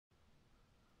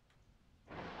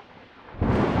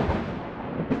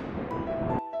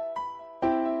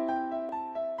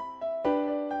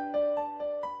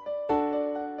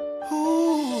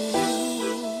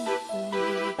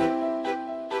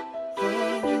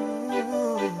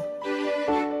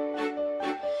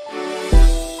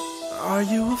Are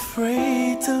you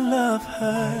afraid to love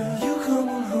her? You come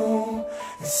on home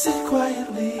and sit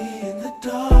quietly in the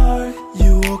dark.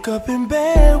 You woke up in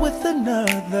bed with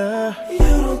another. You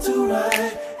don't do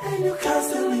right and you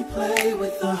constantly play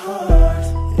with the heart.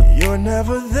 You're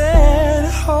never there to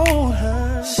hold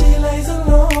her. She lays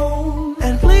alone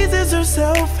and pleases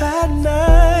herself at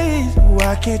night.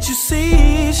 Why can't you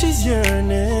see she's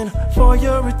yearning for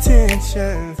your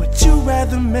attention, but you'd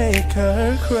rather make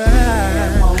her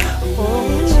cry?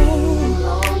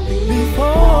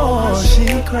 Before she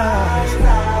cries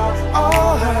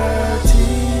all her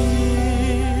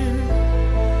tears,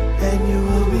 and you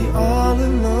will be all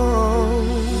alone.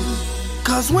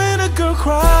 Cause when a girl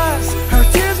cries, her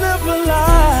tears never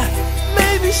lie.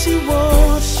 Maybe she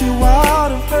wants you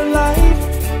out of her life,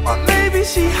 or maybe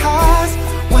she hides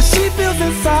what she feels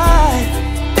inside.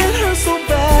 It hurts so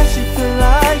bad she feels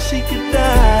like she could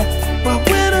die. But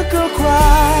when a girl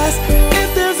cries, if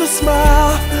there's a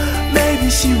smile, maybe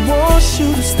she wants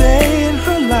you to stay in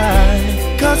her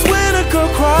life. Cause when a girl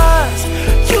cries,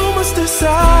 you must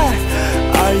decide,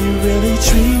 are you really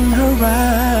treating her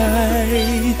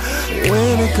right?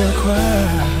 When a girl cries,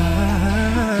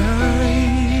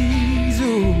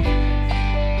 ooh.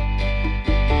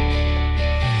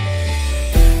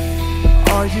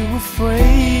 Are you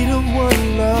afraid of one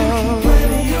love? You keep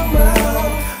plenty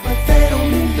around, but they don't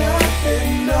mean nothing,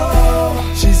 no.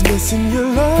 She's missing your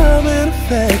love and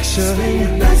affection.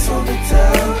 Staying nice all the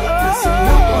time, messing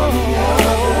up on the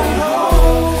other.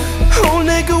 Oh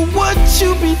nigga, what you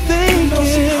be thinking? You know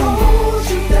she holds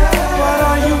you down, but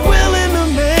are you willing to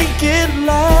make it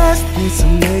last? It's a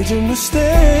major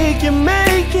mistake you're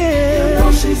making. You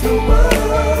know she's the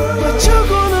one, but you're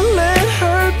gonna let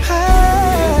her pass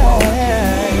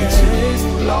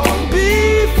long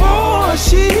before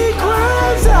she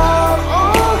cries out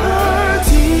all her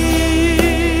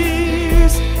tears.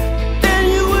 Then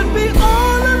you would be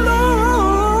all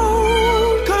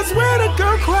alone. Cause when a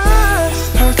girl cries,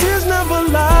 her tears never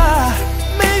lie.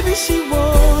 Maybe she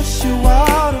wants you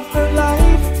out of her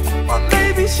life, or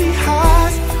maybe she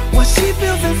hides what she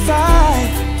feels inside.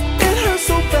 It hurts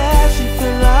so bad she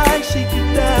feels like she could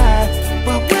die.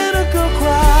 But when a girl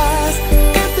cries,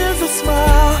 if there's a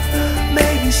smile,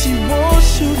 maybe she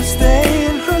wants you to stay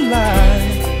in her life.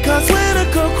 Cause when a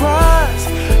girl cries,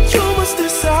 you must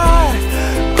decide,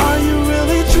 are you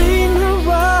really treating her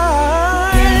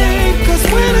right? Cause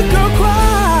when a girl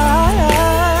cries,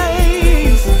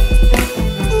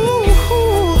 ooh,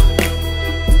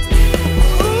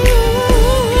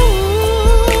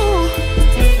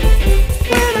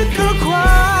 when a girl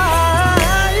cries,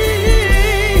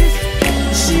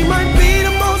 she might be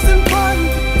the most important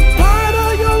part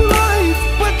of your life,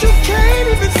 but you can't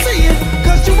even see it,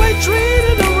 cause you ain't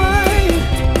treating her right.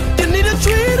 You need to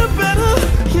treat her better,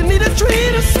 you need to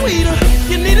treat her sweeter,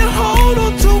 you need to hold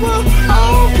on to her.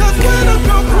 Oh, cause when a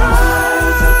girl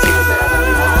cries,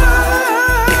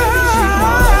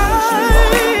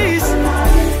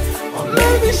 or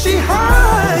maybe she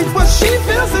hides what she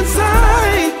feels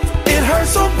inside. It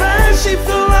hurts so bad she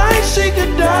feels like she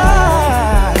could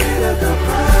die.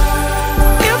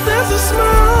 If there's a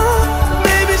smile,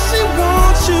 maybe she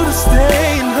wants you to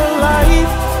stay in her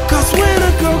life. Cause when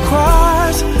a girl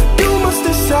cries, you must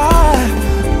decide,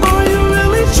 are you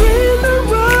really treating her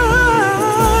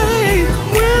right?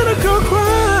 When a girl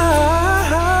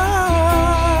cries,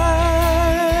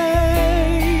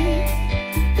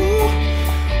 ooh,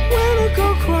 when a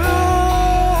girl cries,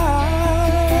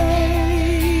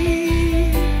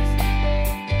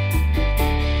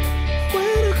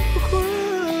 when a girl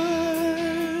cries,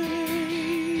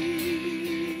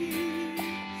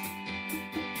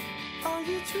 are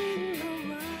you treating